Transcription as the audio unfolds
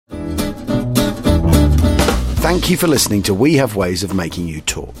Thank you for listening to We Have Ways of Making You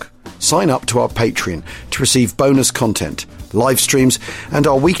Talk. Sign up to our Patreon to receive bonus content, live streams, and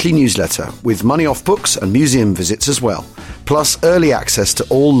our weekly newsletter with money off books and museum visits as well, plus early access to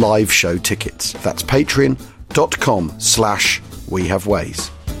all live show tickets. That's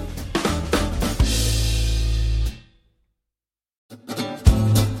patreon.com/wehaveways.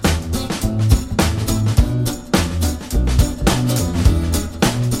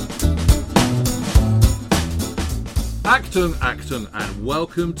 Acton, and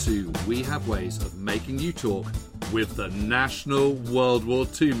welcome to We Have Ways of Making You Talk with the National World War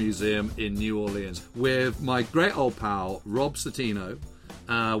II Museum in New Orleans, with my great old pal, Rob Citino,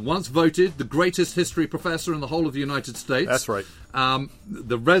 once voted the greatest history professor in the whole of the United States. That's right.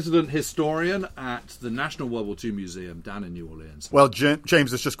 The resident historian at the National World War II Museum down in New Orleans. Well,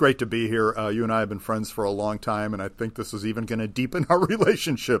 James, it's just great to be here. You and I have been friends for a long time, and I think this is even going to deepen our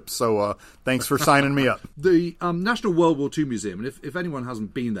relationship. So thanks for signing me up. The National World War II Museum, and if anyone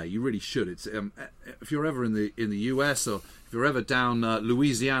hasn't been there, you really should. It's if you're ever in the US, or if you're ever down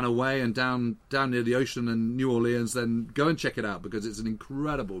Louisiana way and down near the ocean in New Orleans, then go and check it out, because it's an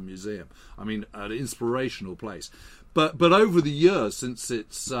incredible museum. I mean, an inspirational place. But over the years, since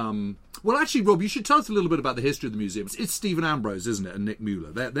it's... well, actually, Rob, you should tell us a little bit about the history of the museum. It's Stephen Ambrose, isn't it, and Nick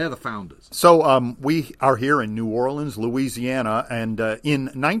Mueller. They're the founders. So we are here in New Orleans, Louisiana, and in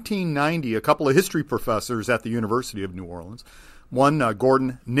 1990, a couple of history professors at the University of New Orleans, one,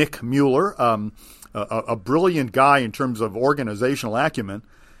 Gordon Nick Mueller, a brilliant guy in terms of organizational acumen,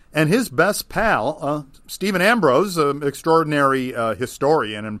 and his best pal, Stephen Ambrose, an extraordinary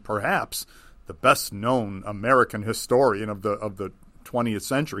historian and perhaps the best-known American historian of the 20th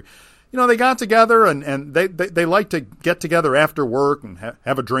century. You know, they got together, and they like to get together after work and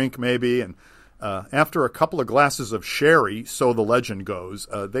have a drink maybe, and after a couple of glasses of sherry, so the legend goes,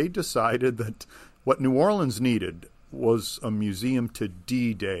 they decided that what New Orleans needed was a museum to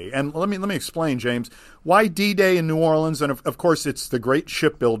D-Day. And let me explain, James, why D-Day in New Orleans? And of course, it's the great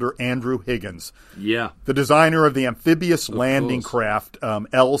shipbuilder Andrew Higgins. Yeah. The designer of the amphibious landing craft,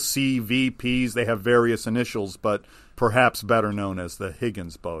 LCVPs. They have various initials, but perhaps better known as the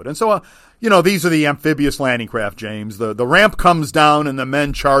Higgins boat. And so, these are the amphibious landing craft, James. The ramp comes down and the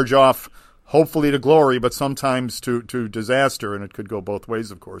men charge off, hopefully to glory, but sometimes to disaster. And it could go both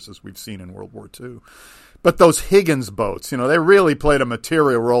ways, of course, as we've seen in World War II. But those Higgins boats, they really played a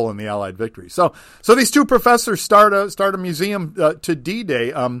material role in the Allied victory. So these two professors start a museum to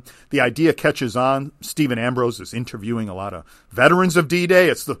D-Day. The idea catches on. Stephen Ambrose is interviewing a lot of veterans of D-Day.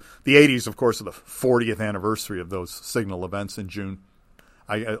 It's the 80s, of course, of the 40th anniversary of those signal events in June.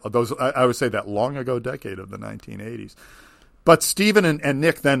 I would say that long ago decade of the 1980s. But Stephen and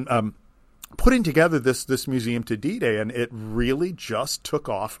Nick then putting together this museum to D-Day, and it really just took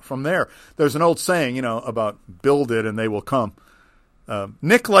off from there. There's an old saying, about build it and they will come.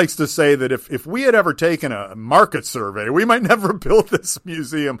 Nick likes to say that if we had ever taken a market survey, we might never build this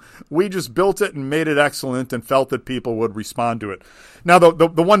museum. We just built it and made it excellent and felt that people would respond to it. Now, the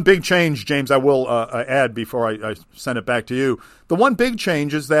one big change, James, I will add before I send it back to you, the one big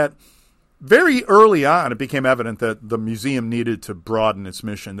change is that very early on, it became evident that the museum needed to broaden its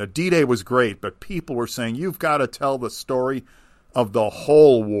mission. That D-Day was great, but people were saying, you've got to tell the story of the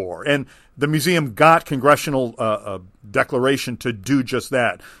whole war. And the museum got congressional declaration to do just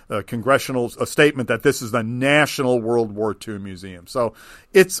that, a statement that this is the National World War II Museum. So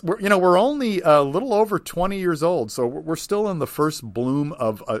we're only a little over 20 years old, so we're still in the first bloom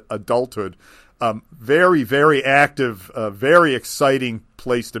of adulthood. Very, very active, very exciting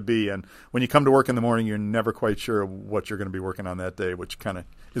place to be. And when you come to work in the morning, you're never quite sure what you're going to be working on that day, which kind of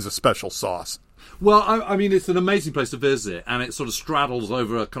is a special sauce. Well, I mean, it's an amazing place to visit, and it sort of straddles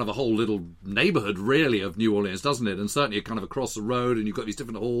over a kind of a whole little neighborhood, really, of New Orleans, doesn't it? And certainly kind of across the road, and you've got these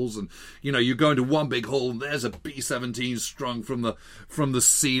different halls, and, you go into one big hall, and there's a B-17 strung from the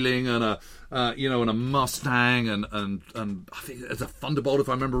ceiling, and a Mustang, and I think there's a Thunderbolt, if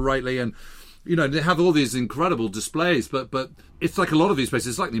I remember rightly, and they have all these incredible displays, but it's like a lot of these places.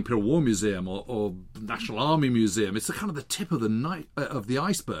 It's like the Imperial War Museum or National Army Museum. It's kind of the tip of the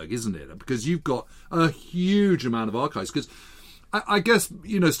iceberg, isn't it? Because you've got a huge amount of archives. Because I guess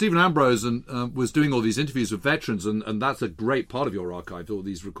Stephen Ambrose was doing all these interviews with veterans, and that's a great part of your archive, all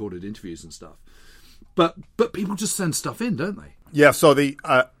these recorded interviews and stuff. But people just send stuff in, don't they? Yeah. So the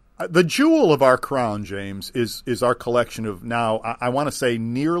jewel of our crown, James, is our collection of now, I want to say,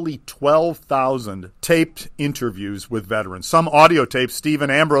 nearly 12,000 taped interviews with veterans. Some audio tapes.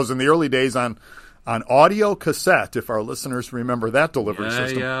 Stephen Ambrose in the early days on on audio cassette, if our listeners remember that delivery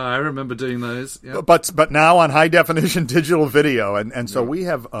system. Yeah, I remember doing those. Yeah. But now on high-definition digital video. And so we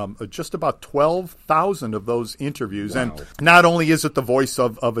have just about 12,000 of those interviews. Wow. And not only is it the voice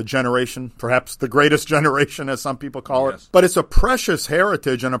of a generation, perhaps the greatest generation, as some people call it, but it's a precious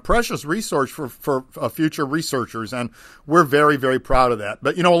heritage and a precious resource for future researchers. And we're very, very proud of that.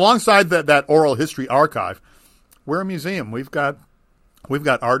 But, alongside that oral history archive, we're a museum. We've got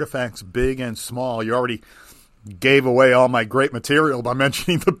artifacts big and small. You already gave away all my great material by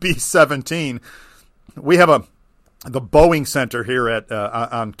mentioning the B-17. We have the Boeing Center here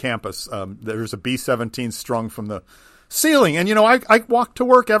on campus. There's a B-17 strung from the ceiling. And, I walk to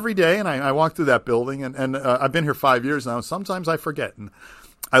work every day, and I walk through that building, and I've been here 5 years now. Sometimes I forget. And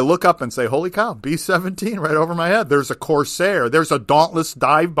I look up and say, holy cow, B-17 right over my head. There's a Corsair. There's a Dauntless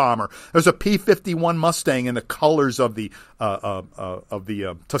dive bomber. There's a P-51 Mustang in the colors of the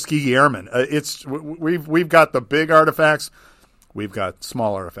Tuskegee Airmen. We've got the big artifacts. We've got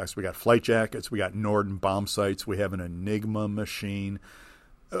small artifacts. We got flight jackets. We got Norden bomb sites. We have an Enigma machine.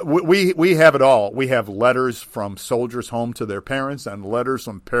 We have it all. We have letters from soldiers home to their parents and letters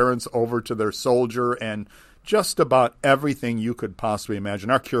from parents over to their soldier, and just about everything you could possibly imagine.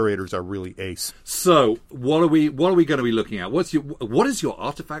 Our curators are really ace. So, what are we going to be looking at? What is your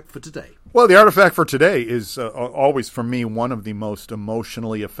artifact for today? Well, the artifact for today is always, for me, one of the most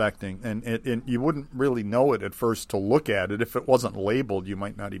emotionally affecting. And you wouldn't really know it at first to look at it. If it wasn't labeled, you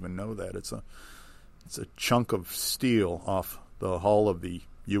might not even know that. It's a chunk of steel off the hull of the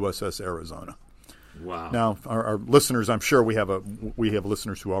USS Arizona. Wow. Now, our listeners, I'm sure we have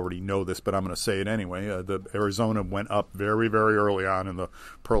listeners who already know this, but I'm going to say it anyway. The Arizona went up very, very early on in the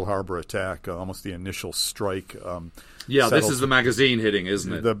Pearl Harbor attack, almost the initial strike. This is the magazine hitting,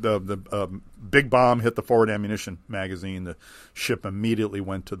 isn't it? The big bomb hit the forward ammunition magazine. The ship immediately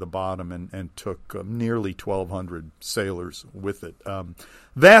went to the bottom and took nearly 1,200 sailors with it.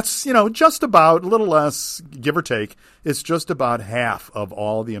 That's, just about, a little less, give or take, it's just about half of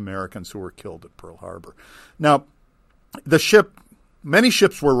all the Americans who were killed at Pearl Harbor. Now, many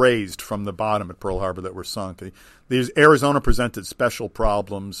ships were raised from the bottom at Pearl Harbor that were sunk. Arizona presented special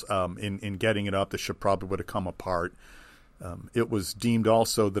problems in getting it up. The ship probably would have come apart. It was deemed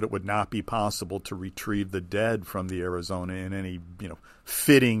also that it would not be possible to retrieve the dead from the Arizona in any,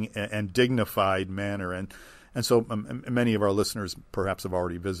 fitting and dignified manner. And so many of our listeners perhaps have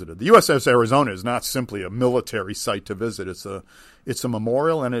already visited. The USS Arizona is not simply a military site to visit. It's a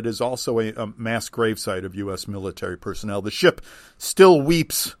memorial, and it is also a mass grave site of U.S. military personnel. The ship still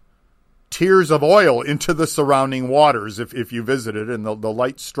weeps tears of oil into the surrounding waters if you visit it, and the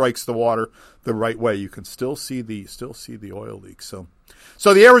light strikes the water the right way. You can still see the oil leaks.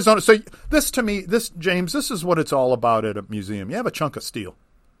 So the Arizona. So this, to me, James, this is what it's all about at a museum. You have a chunk of steel.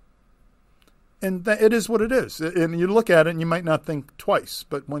 And it is what it is. And you look at it and you might not think twice.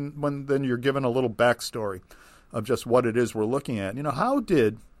 But when then you're given a little backstory of just what it is we're looking at. How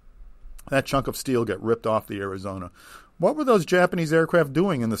did that chunk of steel get ripped off the Arizona? What were those Japanese aircraft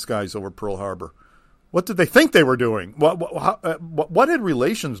doing in the skies over Pearl Harbor? What did they think they were doing? What had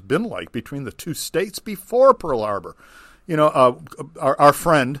relations been like between the two states before Pearl Harbor? Our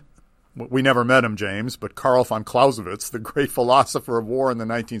friend, we never met him, James, but Karl von Clausewitz, the great philosopher of war in the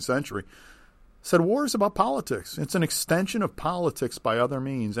 19th century, said war is about politics. It's an extension of politics by other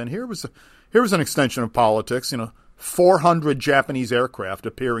means. And here was an extension of politics, 400 Japanese aircraft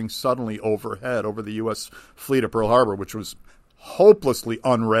appearing suddenly overhead over the U.S. fleet at Pearl Harbor, which was hopelessly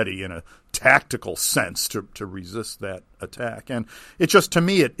unready in a tactical sense to resist that attack. And it just, to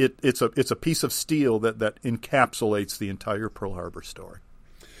me, it's a piece of steel that encapsulates the entire Pearl Harbor story.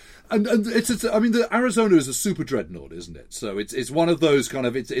 And the Arizona is a super dreadnought, isn't it? So it's one of those kind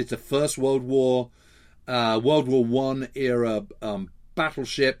of it's a First World War, World War I era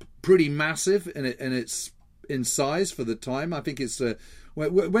battleship, pretty massive in size for the time. I think it's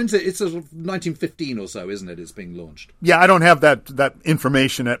when's it? It's sort of 1915 or so, isn't it? It's being launched. Yeah, I don't have that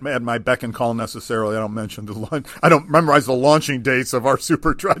information at my beck and call necessarily. I don't mention I don't memorize the launching dates of our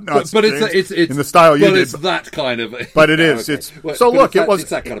super dreadnoughts. But it's in the style you did. It's that kind of. But it is. Okay. It's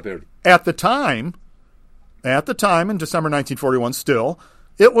that kind of period. At the time in December 1941, still.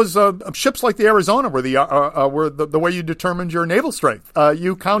 It was ships like the Arizona were the way you determined your naval strength.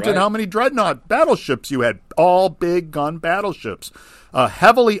 You counted how many dreadnought battleships you had, all big gun battleships,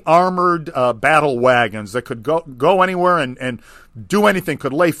 heavily armored battle wagons that could go anywhere and do anything,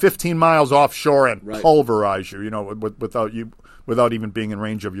 could lay 15 miles offshore and pulverize you, without even being in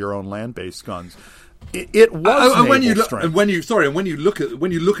range of your own land-based guns. It was naval strength. And when you look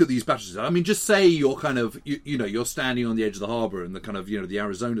at these battleships, I mean, just say you're kind of you're standing on the edge of the harbor and the kind of the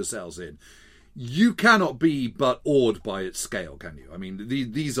Arizona sails in. you cannot be but awed by its scale, can you? I mean,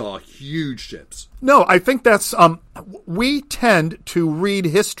 these are huge ships. No, I think that's we tend to read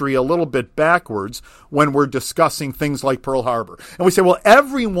history a little bit backwards when we're discussing things like Pearl Harbor. And we say, well,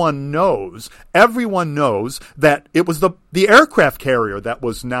 everyone knows that it was the aircraft carrier that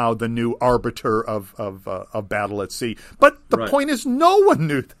was now the new arbiter of battle at sea. But the point is, no one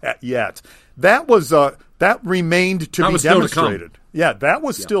knew that yet. That was that remained to be demonstrated. Yeah, that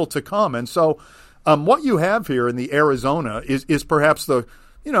was still to come. And so what you have here in the Arizona is perhaps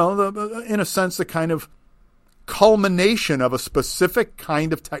in a sense, the kind of culmination of a specific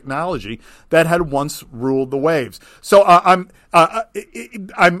kind of technology that had once ruled the waves. So I'm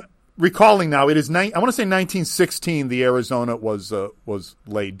recalling now. It is I want to say 1916. The Arizona was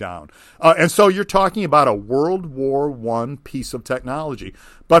laid down, and so you're talking about a World War I piece of technology.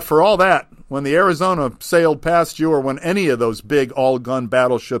 But for all that, when the Arizona sailed past you, or when any of those big all-gun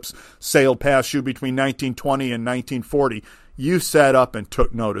battleships sailed past you between 1920 and 1940. You sat up and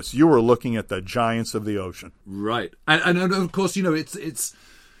took notice. You were looking at the giants of the ocean. Right. And of course, it's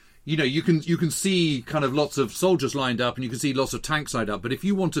you can see kind of lots of soldiers lined up and you can see lots of tanks lined up. But if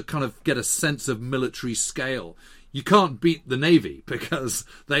you want to kind of get a sense of military scale, you can't beat the Navy because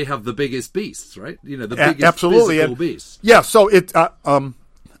they have the biggest beasts, right? The biggest physical beasts. Yeah, so I'm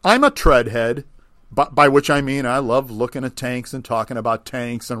a treadhead, by which I mean I love looking at tanks and talking about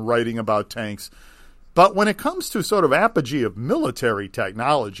tanks and writing about tanks. But when it comes to sort of apogee of military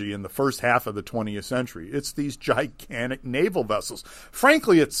technology in the first half of the 20th century, it's these gigantic naval vessels.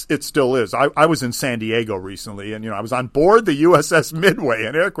 Frankly, it still is. I was in San Diego recently, and I was on board the USS Midway,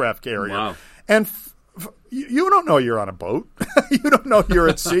 an aircraft carrier. Wow. And you don't know you're on a boat. You don't know you're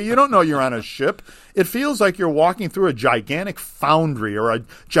at sea. You don't know you're on a ship. It feels like you're walking through a gigantic foundry or a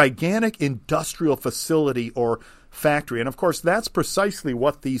gigantic industrial facility or factory. And, of course, that's precisely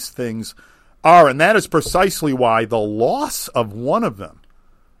what these things are, and that is precisely why the loss of one of them,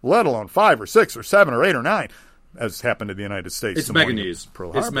 let alone 5 or 6 or 7 or 8 or 9, as happened to the United States. It's mega news.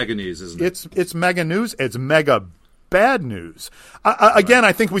 It's mega news, isn't it? It's mega news. It's mega bad news. Again,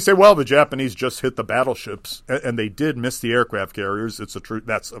 I think we say, well, the Japanese just hit the battleships, and they did miss the aircraft carriers.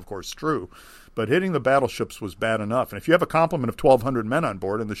 That's, of course, true. But hitting the battleships was bad enough. And if you have a complement of 1,200 men on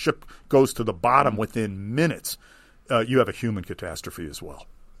board and the ship goes to the bottom within minutes, you have a human catastrophe as well.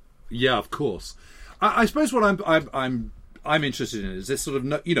 Yeah, of course. I suppose what I'm interested in is this sort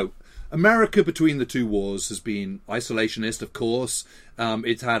of, America between the two wars has been isolationist, of course.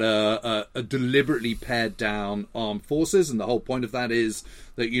 It's had a deliberately pared down armed forces, and the whole point of that is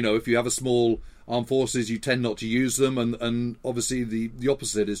that, if you have a small armed forces, you tend not to use them, and obviously the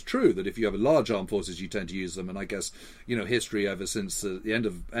opposite is true, that if you have a large armed forces, you tend to use them. And I guess, history ever since the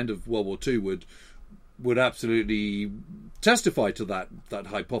end of World War II would absolutely testify to that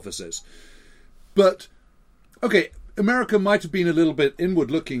hypothesis. But, okay, America might have been a little bit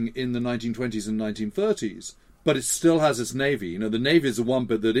inward-looking in the 1920s and 1930s, but it still has its Navy. The Navy is the one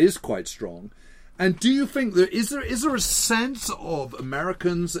bit that is quite strong. And do you think is there a sense of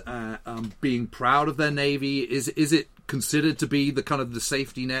Americans being proud of their Navy? Is it considered to be the kind of the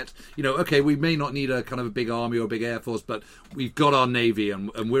safety net? Okay, we may not need a kind of a big army or a big air force, but we've got our Navy, and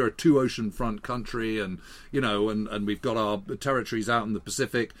we're a 2 ocean front country, and and we've got our territories out in the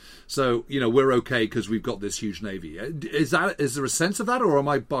Pacific, so we're okay because we've got this huge Navy. Is there a sense of that, or am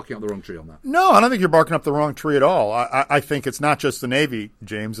I barking up the wrong tree on that? No, I don't think you're barking up the wrong tree at all. I think it's not just the Navy,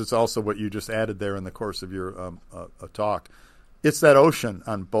 James. It's also what you just added there in the course of your talk. It's that ocean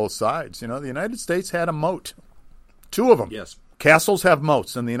on both sides. The United States had a moat. 2 of them. Yes. Castles have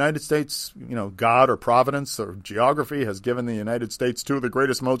moats, and the United States, God or Providence or geography has given the United States 2 of the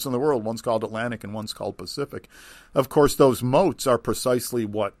greatest moats in the world. One's called Atlantic and one's called Pacific. Of course, those moats are precisely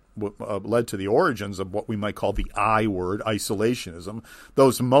what led to the origins of what we might call the I word, isolationism.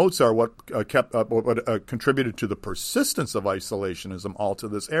 Those moats are what contributed to the persistence of isolationism all to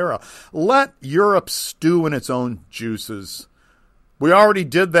this era. Let Europe stew in its own juices. We already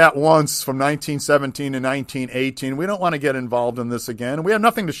did that once from 1917 to 1918. We don't want to get involved in this again. We have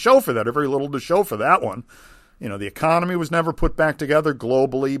nothing to show for that, or very little to show for that one. The economy was never put back together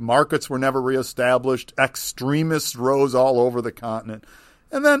globally. Markets were never reestablished. Extremists rose all over the continent.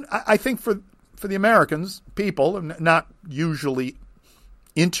 And then I think for the Americans, people, not usually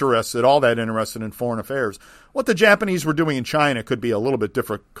all that interested in foreign affairs, what the Japanese were doing in China could be a little bit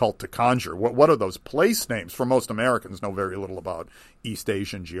difficult to conjure. What are those place names? For most Americans, know very little about East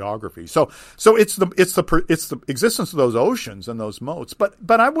Asian geography. So it's the existence of those oceans and those moats. But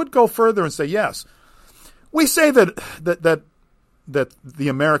I would go further and say yes. We say that that the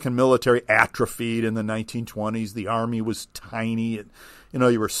American military atrophied in the 1920s. The Army was tiny.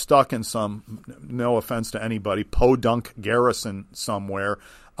 You were stuck in some, no offense to anybody, podunk garrison somewhere.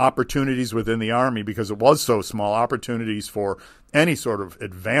 Opportunities within the Army, because it was so small, opportunities for any sort of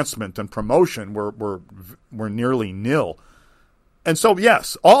advancement and promotion were nearly nil. And so,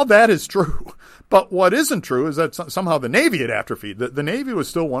 yes, all that is true. But what isn't true is that somehow the Navy had atrophied. The Navy was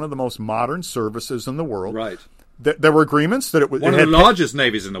still one of the most modern services in the world. Right. There were agreements that it was one of the largest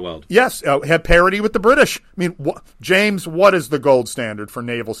navies in the world. Yes, had parity with the British. I mean, James, what is the gold standard for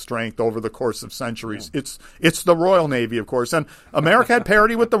naval strength over the course of centuries? Yeah. It's the Royal Navy, of course, and America had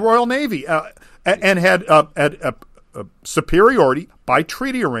parity with the Royal Navy and had superiority by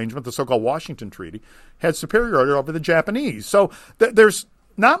treaty arrangement. The so-called Washington Treaty had superiority over the Japanese. So there's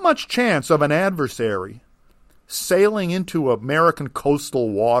not much chance of an adversary sailing into American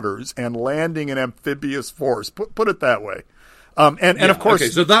coastal waters and landing an amphibious force. Put it that way. And of course... Okay,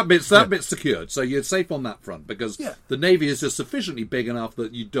 so that bit's secured. So you're safe on that front because the Navy is just sufficiently big enough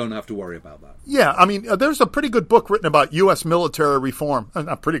that you don't have to worry about that. Yeah, I mean, there's a pretty good book written about U.S. military reform.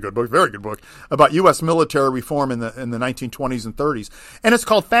 Not pretty good book, very good book, about U.S. military reform in the 1920s and 30s. And it's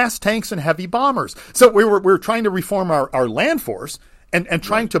called Fast Tanks and Heavy Bombers. So we were trying to reform our land force, and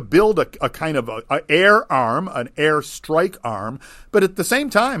trying to build a kind of an air arm, an air strike arm. But at the same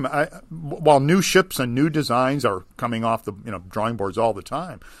time, while new ships and new designs are coming off the drawing boards all the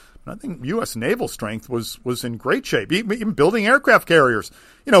time, I think U.S. naval strength was in great shape. Even building aircraft carriers.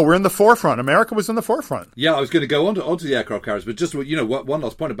 We're in the forefront. America was in the forefront. Yeah, I was going to go onto the aircraft carriers, but just one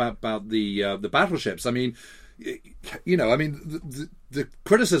last point about the battleships. I mean, the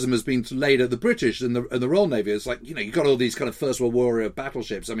criticism has been laid at the British and the Royal Navy. It's like, you've got all these kind of First World War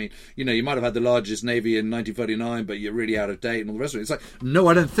battleships. I mean, you might have had the largest navy in 1939, but you're really out of date and all the rest of it. It's like, no,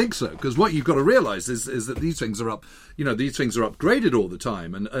 I don't think so. Because what you've got to realise is that these things are upgraded all the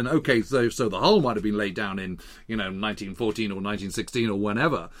time. And okay, so the hull might have been laid down in, 1914 or 1916 or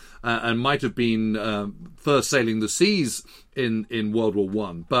whenever, and might have been first sailing the seas in World War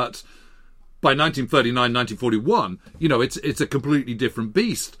I. But by 1939, 1941, it's a completely different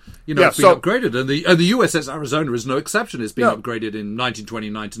beast. It's been upgraded, and the USS Arizona is no exception. It's been upgraded in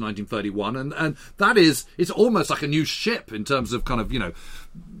 1929 to 1931, and it's almost like a new ship in terms of kind of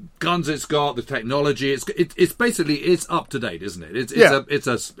guns it's got, the technology. It's basically up to date, isn't it?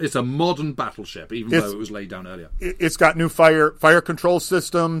 It's a modern battleship, even though it was laid down earlier. It's got new fire control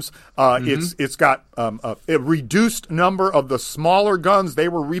systems. It's got a reduced number of the smaller guns. They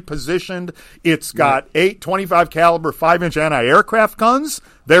were repositioned. It's got 8 25 caliber 5-inch anti-aircraft guns.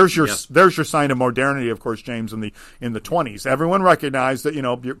 There's your sign of modernity, of course, James. In the 20s, everyone recognized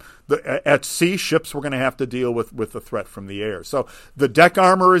that at sea ships were going to have to deal with the threat from the air. So the deck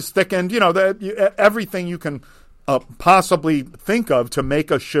armor is thickened. Everything you can possibly think of to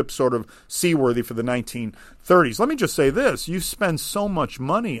make a ship sort of seaworthy for the 1930s. Let me just say this: you spend so much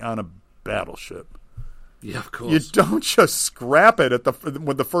money on a battleship. Yeah, of course. You don't just scrap it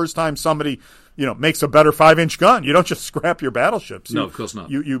when the first time somebody makes a better 5-inch gun. You don't just scrap your battleships. No, of course not.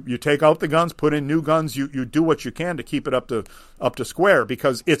 You take out the guns, put in new guns. You do what you can to keep it up to square,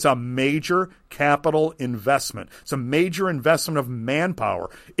 because it's a major capital investment. It's a major investment of manpower.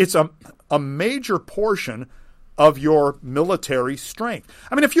 It's a major portion of your military strength.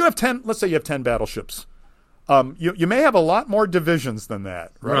 I mean, if you have 10, let's say you have 10 battleships. You may have a lot more divisions than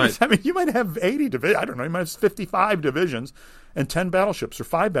that, right? I mean, you might have 80 divisions. I don't know. You might have 55 divisions and 10 battleships or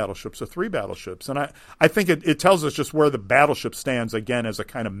 5 battleships or 3 battleships. And I think it tells us just where the battleship stands, again, as a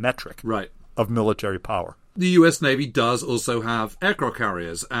kind of metric of military power. The U.S. Navy does also have aircraft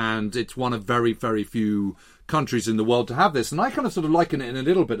carriers, and it's one of very, very few countries in the world to have this. And I kind of sort of liken it in a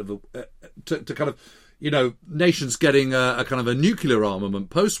little bit of to kind of, nations getting a kind of a nuclear armament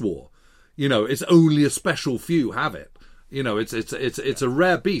post-war. It's only a special few have it. It's a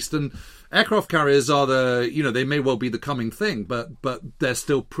rare beast, and aircraft carriers are they may well be the coming thing, but they're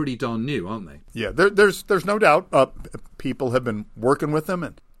still pretty darn new, aren't they? Yeah, there's no doubt. People have been working with them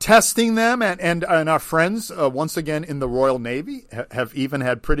and testing them, and our friends once again in the Royal Navy have even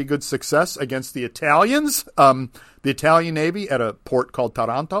had pretty good success against the Italians, the Italian Navy at a port called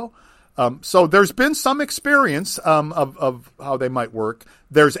Taranto. So there's been some experience of how they might work.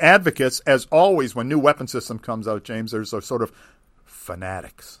 There's advocates, as always, when new weapon system comes out, James. There's a sort of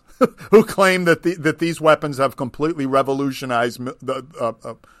fanatics who claim that these weapons have completely revolutionized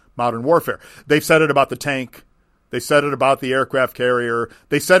modern warfare. They've said it about the tank. They said it about the aircraft carrier.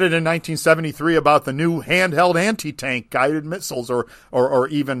 They said it in 1973 about the new handheld anti-tank guided missiles or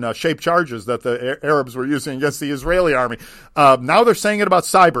even shaped charges that the Arabs were using against the Israeli army. Now they're saying it about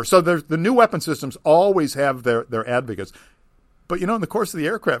cyber. So the new weapon systems always have their advocates. But, in the course of the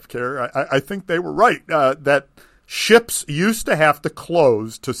aircraft carrier, I think they were right that ships used to have to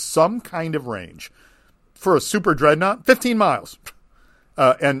close to some kind of range. For a super dreadnought, 15 miles.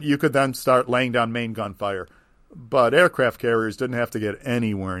 And you could then start laying down main gun fire. But aircraft carriers didn't have to get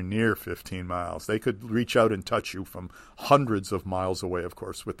anywhere near 15 miles. They could reach out and touch you from hundreds of miles away, of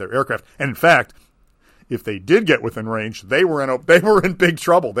course, with their aircraft. And in fact, if they did get within range, they were in big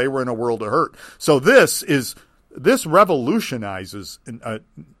trouble. They were in a world of hurt. So this revolutionizes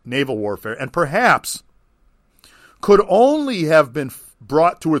naval warfare, and perhaps could only have been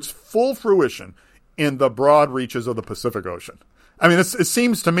brought to its full fruition in the broad reaches of the Pacific Ocean. I mean, it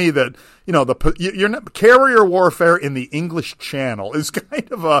seems to me that, carrier warfare in the English Channel is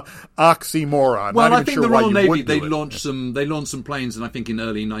kind of a oxymoron. Well, I think the Royal Navy, they launched some planes, and I think in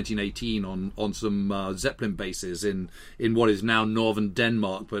early 1918 on some Zeppelin bases in what is now northern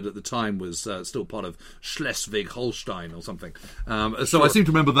Denmark, but at the time was still part of Schleswig-Holstein or something. So I seem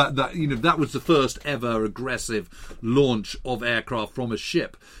to remember that was the first ever aggressive launch of aircraft from a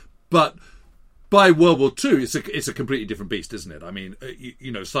ship. But by World War II, it's a completely different beast, isn't it? I mean,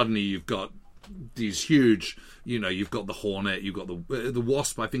 suddenly you've got these huge, you've got the Hornet, you've got the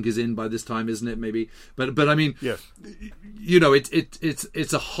Wasp. I think is in by this time, isn't it? Maybe, but I mean, yes.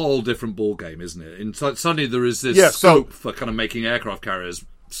 It's a whole different ball game, isn't it? And suddenly there is this scope for kind of making aircraft carriers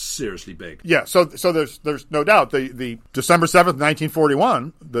seriously big. Yeah, so there's no doubt. The December 7th,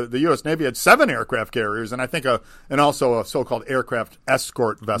 1941, the U.S. Navy had 7 aircraft carriers, and I think and also a so-called aircraft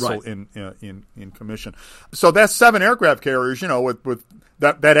escort vessel in commission. So that's 7 aircraft carriers. With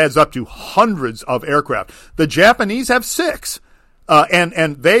that adds up to hundreds of aircraft. The Japanese have 6.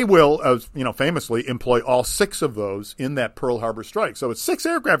 And they will, famously employ all 6 of those in that Pearl Harbor strike. So it's 6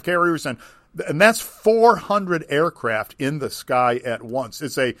 aircraft carriers, and that's 400 aircraft in the sky at once.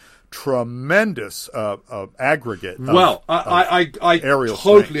 It's a tremendous aggregate. I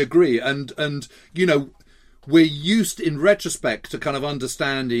totally agree, and we're used in retrospect to kind of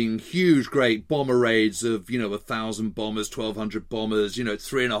understanding huge, great bomber raids of 1,000 bombers, 1,200 bombers,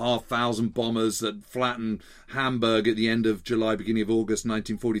 3,500 bombers that flatten Hamburg at the end of July, beginning of August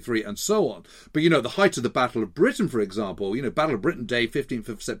 1943, and so on. But the height of the Battle of Britain, for example, Battle of Britain Day, 15th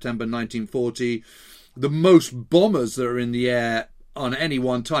of September 1940, the most bombers that are in the air on any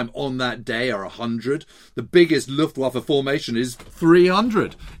one time on that day are 100. The biggest Luftwaffe formation is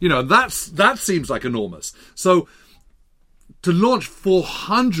 300. That seems like enormous. So to launch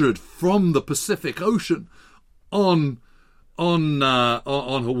 400 from the Pacific Ocean on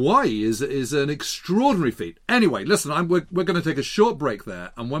Hawaii is an extraordinary feat. Anyway, listen, we're going to take a short break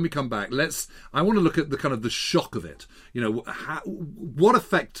there, and when we come back, I want to look at the kind of the shock of it. What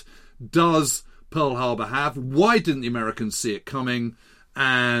effect does Pearl Harbor have? Why didn't the Americans see it coming?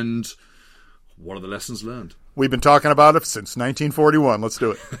 And what are the lessons learned? We've been talking about it since 1941. Let's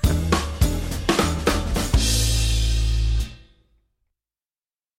do it.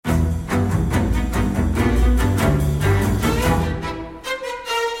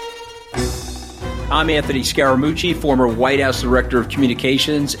 I'm Anthony Scaramucci, former White House Director of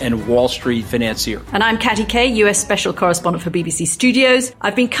Communications and Wall Street financier. And I'm Katty Kay, U.S. Special Correspondent for BBC Studios.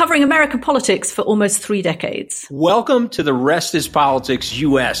 I've been covering American politics for almost 3 decades. Welcome to The Rest is Politics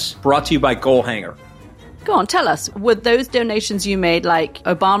U.S., brought to you by Goalhanger. Go on, tell us, were those donations you made, like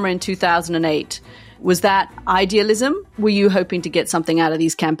Obama in 2008, was that idealism? Were you hoping to get something out of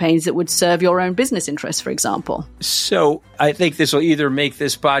these campaigns that would serve your own business interests, for example? So I think this will either make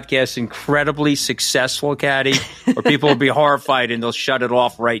this podcast incredibly successful, Katty, or people will be horrified and they'll shut it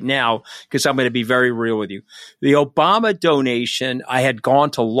off right now because I'm going to be very real with you. The Obama donation, I had gone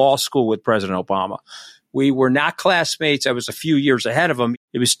to law school with President Obama. We were not classmates. I was a few years ahead of him.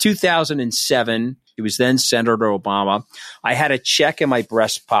 It was 2007. He was then Senator Obama. I had a check in my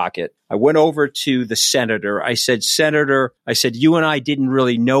breast pocket. I went over to the senator. I said, Senator, you and I didn't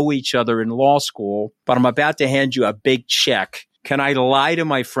really know each other in law school, but I'm about to hand you a big check. Can I lie to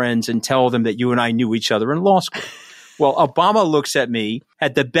my friends and tell them that you and I knew each other in law school? Well, Obama looks at me,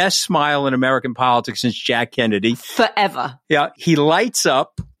 had the best smile in American politics since Jack Kennedy. Forever. Yeah. He lights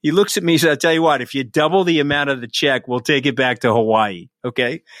up. He looks at me and says, I'll tell you what, if you double the amount of the check, we'll take it back to Hawaii.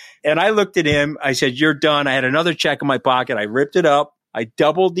 Okay. And I looked at him. I said, you're done. I had another check in my pocket. I ripped it up. I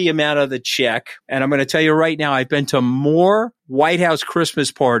doubled the amount of the check. And I'm going to tell you right now, I've been to more White House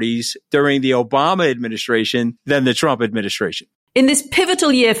Christmas parties during the Obama administration than the Trump administration. In this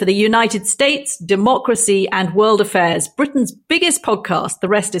pivotal year for the United States, democracy, and world affairs, Britain's biggest podcast, The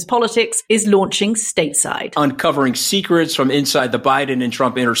Rest is Politics, is launching stateside. Uncovering secrets from inside the Biden and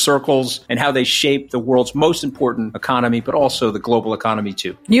Trump inner circles and how they shape the world's most important economy, but also the global economy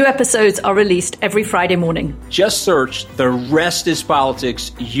too. New episodes are released every Friday morning. Just search The Rest is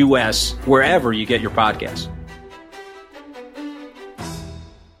Politics US wherever you get your podcasts.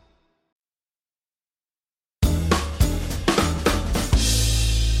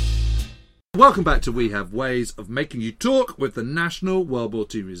 Welcome back to We Have Ways of Making You Talk with the National World War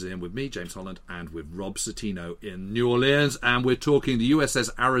II Museum with me, James Holland, and with Rob Citino in New Orleans. And we're talking the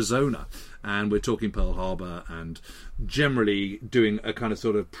USS Arizona, and we're talking Pearl Harbor, and generally doing a kind of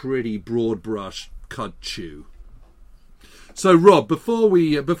sort of pretty broad brush cud chew. So, Rob, before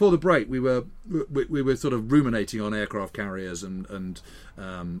the break, we were sort of ruminating on aircraft carriers and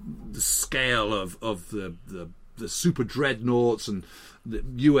the scale of the super dreadnoughts and the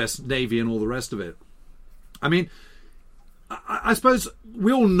US Navy and all the rest of it. I mean, I suppose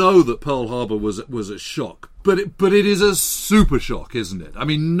we all know that Pearl Harbor was a shock, but it is a super shock, isn't it? I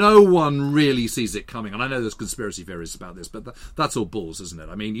mean, no one really sees it coming, and I know there's conspiracy theories about this, but that's all balls, isn't it?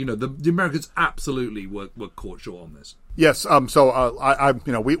 I mean, you know, the Americans absolutely were caught short on this. Yes.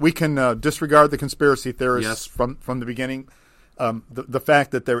 We can disregard the conspiracy theorists from the beginning. The fact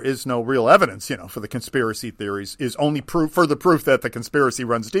that there is no real evidence, for the conspiracy theories is only further proof that the conspiracy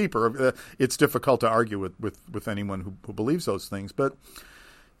runs deeper. It's difficult to argue with anyone who believes those things. But,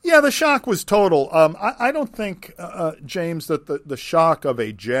 yeah, the shock was total. I don't think, James, that the shock of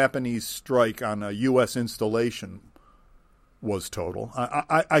a Japanese strike on a U.S. installation was total.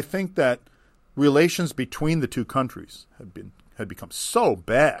 I think that relations between the two countries had become so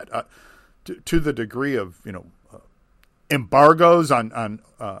bad to the degree of, embargoes on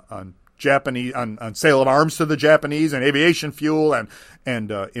Japanese on sale of arms to the Japanese and aviation fuel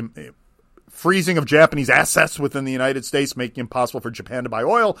and freezing of Japanese assets within the United States, making it impossible for Japan to buy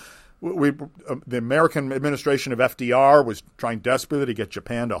oil. The American administration of FDR was trying desperately to get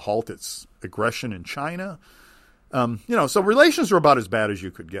Japan to halt its aggression in China. So relations were about as bad as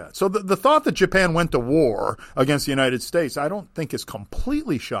you could get. So the thought that Japan went to war against the United States, I don't think is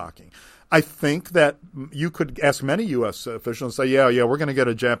completely shocking. I think that you could ask many U.S. officials and say, yeah, we're going to get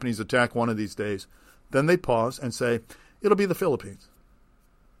a Japanese attack one of these days. Then they'd pause and say, it'll be the Philippines.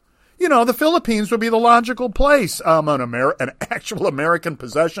 The Philippines would be the logical place, an actual American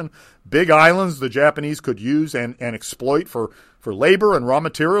possession, big islands the Japanese could use and exploit for labor and raw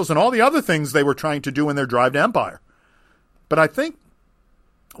materials and all the other things they were trying to do in their drive to empire. But I think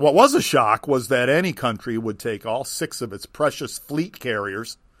what was a shock was that any country would take all 6 of its precious fleet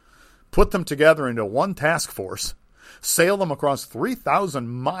carriers, put them together into one task force, sail them across 3,000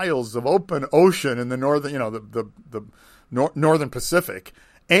 miles of open ocean in the northern, the northern Pacific,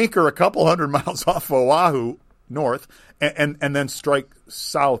 anchor a couple hundred miles off Oahu north, and then strike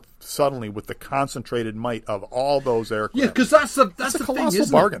south suddenly with the concentrated might of all those aircraft. Yeah, because that's the colossal thing,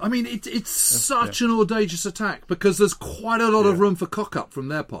 isn't bargain. it? I mean, it's such an audacious attack because there's quite a lot of room for cock-up from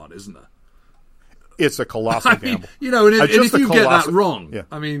their part, isn't there? It's a colossal gamble. And if you get that wrong, yeah.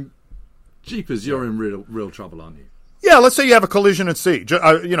 I mean, jeepers, you're in real trouble, aren't you? Yeah, let's say you have a collision at sea.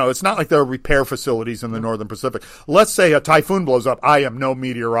 It's not like there are repair facilities in the northern Pacific. Let's say a typhoon blows up. I am no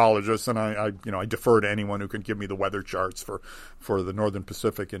meteorologist, and I defer to anyone who can give me the weather charts for the northern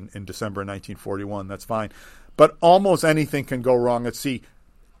Pacific in December 1941. That's fine. But almost anything can go wrong at sea.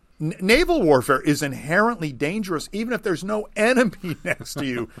 Naval warfare is inherently dangerous, even if there's no enemy next to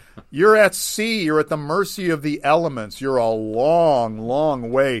you. You're at sea. You're at the mercy of the elements. You're a long,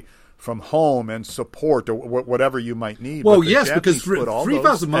 long way from home and support or whatever you might need. Well, yes, because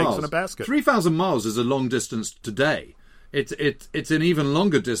 3,000 miles in a basket. 3,000 miles is a long distance today. It's an even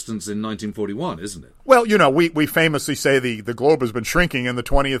longer distance in 1941, isn't it? Well, we famously say the globe has been shrinking in the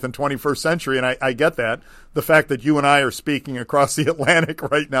 20th and 21st century, and I get that. The fact that you and I are speaking across the Atlantic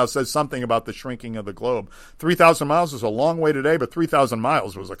right now says something about the shrinking of the globe. 3,000 miles is a long way today, but 3,000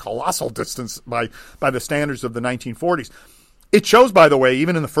 miles was a colossal distance by the standards of the 1940s. It shows, by the way,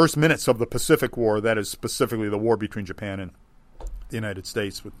 even in the first minutes of the Pacific War, that is specifically the war between Japan and the United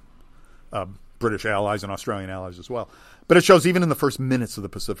States with British allies and Australian allies as well. But it shows even in the first minutes of the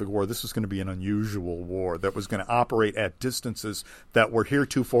Pacific War, this was going to be an unusual war that was going to operate at distances that were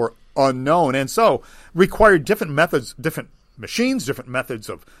heretofore unknown. And so required different methods, different machines, different methods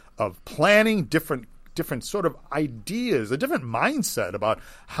of planning, different sort of ideas, a different mindset about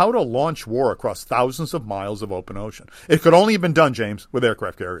how to launch war across thousands of miles of open ocean. It could only have been done, James, with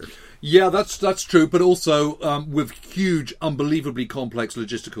aircraft carriers. Yeah, that's true, but also with huge, unbelievably complex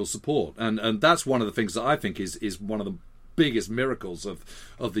logistical support. And that's one of the things that I think is one of the biggest miracles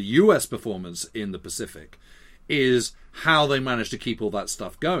of the US performance in the Pacific is how they managed to keep all that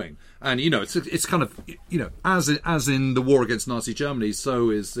stuff going. And, it's kind of, as in the war against Nazi Germany, so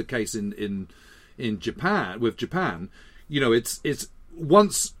is the case in Japan, with Japan. It's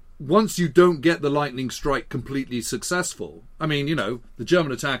once you don't get the lightning strike completely successful. I mean, the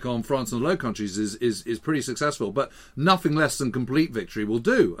German attack on France and the Low Countries is pretty successful, but nothing less than complete victory will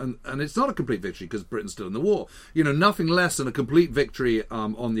do. And it's not a complete victory because Britain's still in the war. Nothing less than a complete victory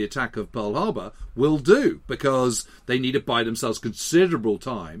on the attack of Pearl Harbor will do, because they need to buy themselves considerable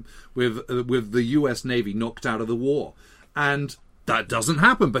time with the US Navy knocked out of the war. And that doesn't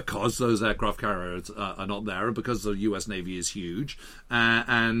happen because those aircraft carriers are not there, and because the US Navy is huge.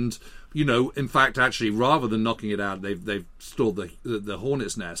 And in fact, actually, rather than knocking it out, they've stored the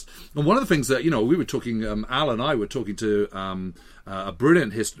hornet's nest. And one of the things that we were talking, Al and I were talking to a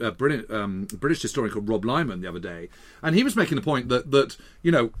brilliant British historian called Rob Lyman the other day, and he was making the point that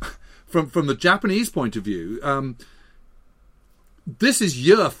from the Japanese point of view, this is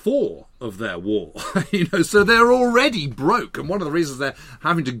year 4 of their war, so they're already broke. And one of the reasons they're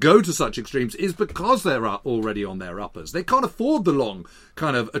having to go to such extremes is because they're already on their uppers. They can't afford the long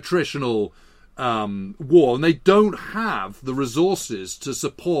kind of attritional war, and they don't have the resources to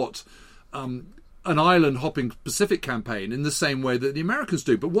support an island-hopping Pacific campaign in the same way that the Americans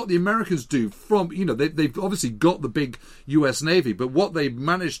do. But what the Americans do they've obviously got the big US Navy, but what they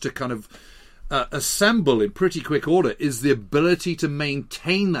managed to kind of assemble in pretty quick order is the ability to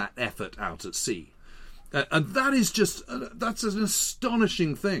maintain that effort out at sea, and that is just that's an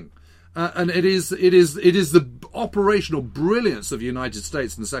astonishing thing, and it is the operational brilliance of the United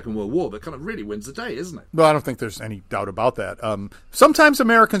States in the Second World War that kind of really wins the day, isn't it? Well, I don't think there's any doubt about that. Sometimes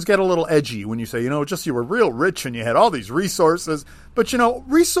Americans get a little edgy when you say, you were real rich and you had all these resources, but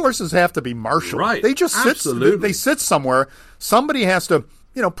resources have to be marshaled. Right? They just they sit somewhere. Somebody has to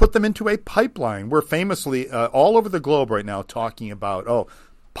put them into a pipeline. We're famously all over the globe right now talking about,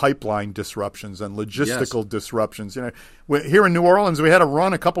 pipeline disruptions and logistical disruptions. Here in New Orleans, we had a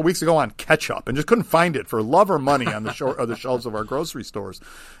run a couple weeks ago on ketchup and just couldn't find it for love or money on the shelves of our grocery stores.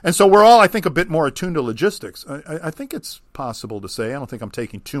 And so we're all, I think, a bit more attuned to logistics. I think it's possible to say, I don't think I'm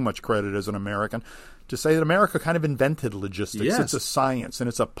taking too much credit as an American, to say that America kind of invented logistics. Yes. It's a science and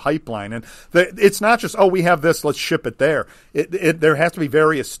it's a pipeline. And it's not just, we have this, let's ship it there. There has to be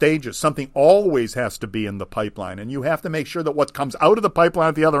various stages. Something always has to be in the pipeline. And you have to make sure that what comes out of the pipeline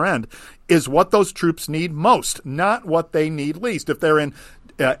at the other end is what those troops need most, not what they need least. If they're in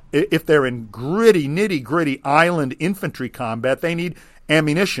gritty, nitty-gritty island infantry combat, they need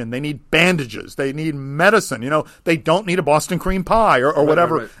ammunition, they need bandages, they need medicine. They don't need a Boston cream pie or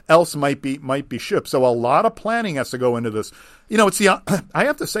whatever else might be shipped. So a lot of planning has to go into this. It's I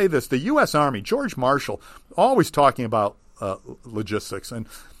have to say this: the U.S. Army, George Marshall, always talking about logistics. And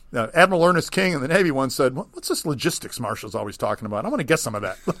Admiral Ernest King in the Navy once said, "What's this logistics Marshall's always talking about? I want to get some of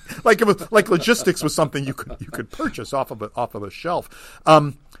that." like logistics was something you could purchase off of a shelf.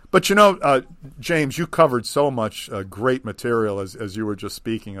 But James, you covered so much great material as you were just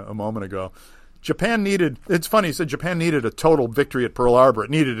speaking a moment ago. Japan needed, it's funny, you said Japan needed a total victory at Pearl Harbor. It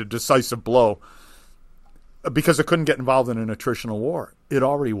needed a decisive blow because it couldn't get involved in an attritional war. It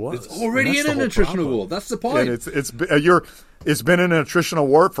already was. It's already in an attritional war. That's the point. And it's been in an attritional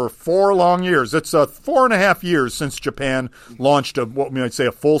war for 4 long years. It's 4.5 years since Japan launched what we might say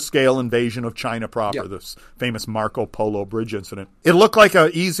a full-scale invasion of China proper, this famous Marco Polo Bridge incident. It looked like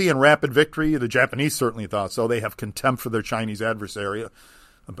an easy and rapid victory. The Japanese certainly thought so. They have contempt for their Chinese adversary,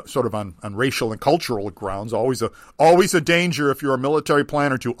 sort of on racial and cultural grounds. Always a danger if you're a military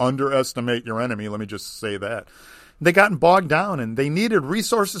planner to underestimate your enemy. Let me just say that. They gotten bogged down, and they needed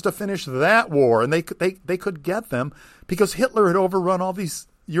resources to finish that war, and they could get them because Hitler had overrun all these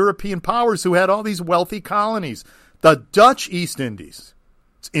European powers who had all these wealthy colonies. The Dutch East Indies,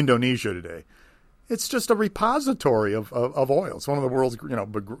 it's Indonesia today. It's just a repository of oil. It's one of the world's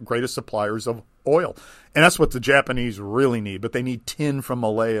greatest suppliers of oil, and that's what the Japanese really need. But they need tin from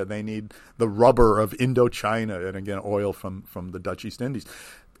Malaya, they need the rubber of Indochina, and again oil from the Dutch East Indies.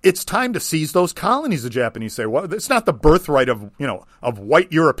 It's time to seize those colonies, the Japanese say. Well, it's not the birthright of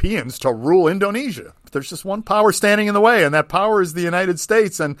white Europeans to rule Indonesia. But there's just one power standing in the way, and that power is the United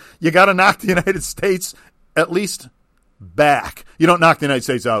States, and you got to knock the United States at least back. You don't knock the United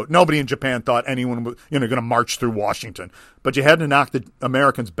States out. Nobody in Japan thought anyone was going to march through Washington. But you had to knock the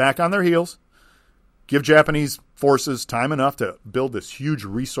Americans back on their heels, give Japanese forces time enough to build this huge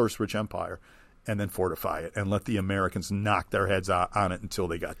resource-rich empire, and then fortify it and let the Americans knock their heads on it until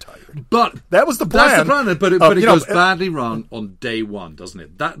they got tired. But that was the plan. That's the plan, but it goes badly wrong on day one, doesn't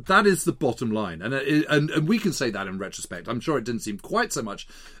it? That is the bottom line, and we can say that in retrospect. I'm sure it didn't seem quite so much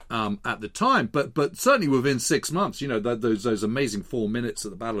at the time, but certainly within 6 months, those amazing 4 minutes at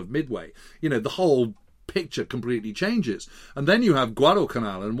the Battle of Midway, the whole picture completely changes. And then you have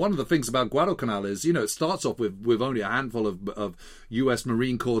Guadalcanal, and one of the things about Guadalcanal is, it starts off with only a handful of US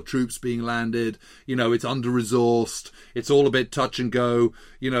Marine Corps troops being landed. It's under-resourced, it's all a bit touch and go.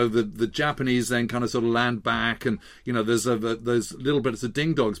 The Japanese then kind of sort of land back, and there's little bits of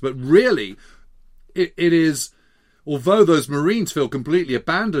ding-dongs, but really it is, although those Marines feel completely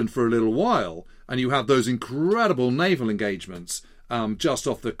abandoned for a little while, and you have those incredible naval engagements just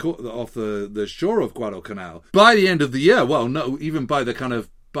off the shore of Guadalcanal. By the end of the year, even by kind of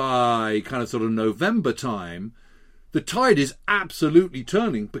sort of November time, the tide is absolutely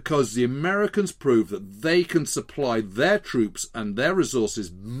turning, because the Americans prove that they can supply their troops and their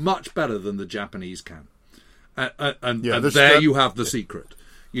resources much better than the Japanese can. And there you have the secret.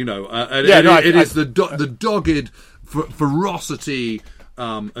 It is the dogged ferocity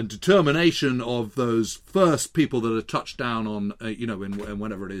and determination of those first people that are touched down on, in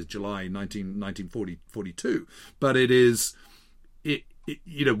whenever it is, July 1942. But it is,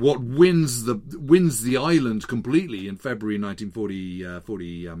 what wins the island completely in February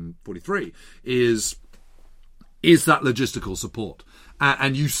 1943 is that logistical support.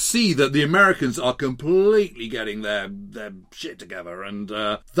 And you see that the Americans are completely getting their shit together, and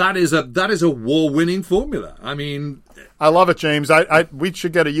that is a war-winning formula. I mean, I love it, James. We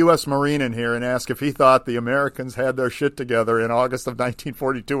should get a U.S. Marine in here and ask if he thought the Americans had their shit together in August of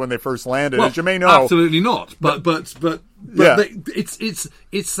 1942 when they first landed. As you may know, absolutely not. But yeah.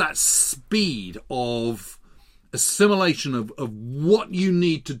 It's that speed of assimilation of what you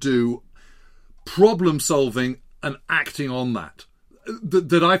need to do, problem solving, and acting on that.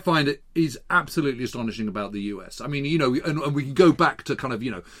 That I find it is absolutely astonishing about the US. I mean, and we can go back to kind of,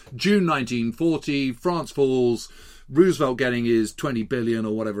 June 1940, France falls, Roosevelt getting his 20 billion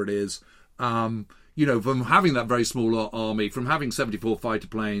or whatever it is. From having that very small army, from having 74 fighter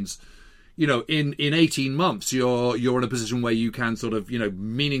planes, in 18 months, you're in a position where you can sort of,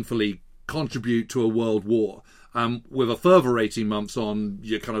 meaningfully contribute to a world war. With a further 18 months on,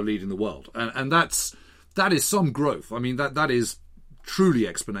 you're kind of leading the world. And that is some growth. I mean, that is truly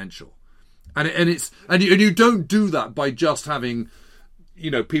exponential, and you don't do that by just having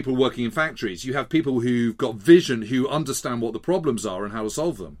people working in factories. You have people who've got vision, who understand what the problems are and how to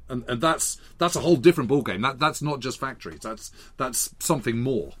solve them, and that's a whole different ballgame. That's not just factories. That's something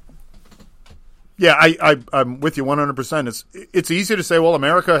more. Yeah, I'm with you 100%. It's easy to say, well,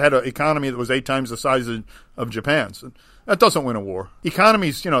 America had an economy that was 8 times the size of Japan's. That doesn't win a war.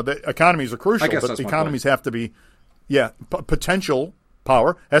 Economies, the economies are crucial, but economies have to be. Yeah, potential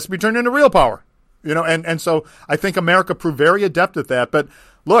power has to be turned into real power, and so I think America proved very adept at that. But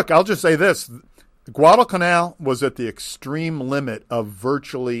look, I'll just say this. Guadalcanal was at the extreme limit of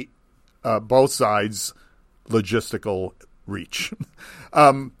virtually both sides' logistical reach.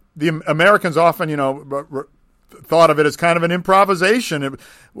 The Americans often, thought of it as kind of an improvisation.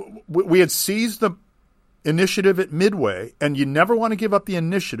 We had seized the initiative at Midway, and you never want to give up the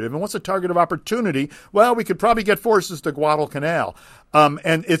initiative. And what's a target of opportunity? Well, we could probably get forces to Guadalcanal,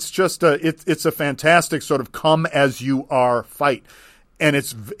 and it's just it's a fantastic sort of come as you are fight, and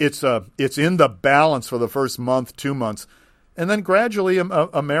it's in the balance for the first month, 2 months, and then gradually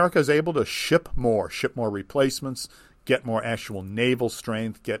America is able to ship more replacements, get more actual naval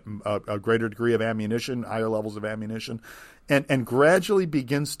strength, get a greater degree of ammunition, higher levels of ammunition, and gradually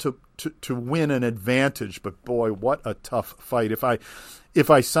begins to win an advantage. But boy, what a tough fight. If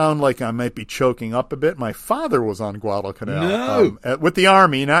I sound like I might be choking up a bit, my father was on Guadalcanal with the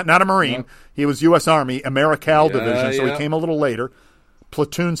Army, not a Marine. No. He was U.S. Army, Americal Division, so he came a little later.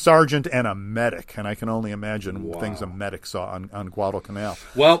 Platoon sergeant and a medic, and I can only imagine things a medic saw on Guadalcanal.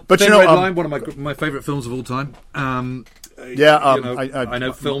 Well, but Red Line, one of my favorite films of all time. I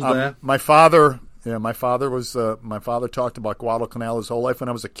know filmed there. My father talked about Guadalcanal his whole life when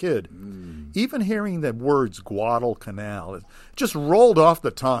I was a kid. Even hearing the words Guadalcanal, it just rolled off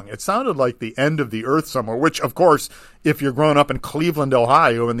the tongue. It sounded like the end of the earth somewhere, which, of course, if you're growing up in Cleveland,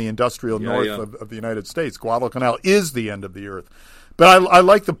 Ohio, in the industrial north of the United States, Guadalcanal is the end of the earth. But I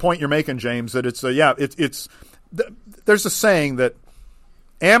like the point you're making, James, that there's a saying that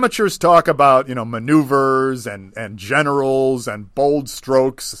amateurs talk about, maneuvers and generals and bold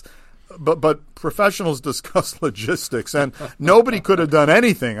strokes. But professionals discuss logistics, and nobody could have done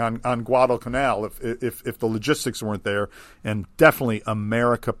anything on Guadalcanal if the logistics weren't there. And definitely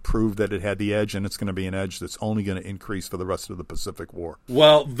America proved that it had the edge, and it's going to be an edge that's only going to increase for the rest of the Pacific War.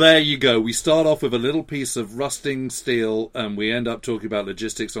 Well, there you go. We start off with a little piece of rusting steel, and we end up talking about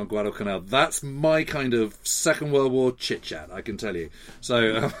logistics on Guadalcanal. That's my kind of Second World War chit-chat, I can tell you.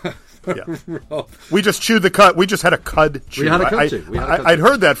 So, yeah. We just chewed the cud. We just had a cud chew. We had a cud chew. I'd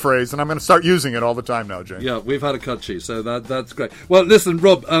heard that phrase, and I'm going to start using it all the time now, James. Yeah, we've had a cud chew, so that's great. Well, listen,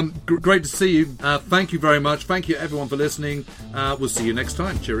 Rob, great to see you. Thank you very much. Thank you, everyone, for listening. We'll see you next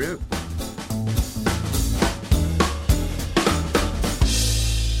time. Cheerio.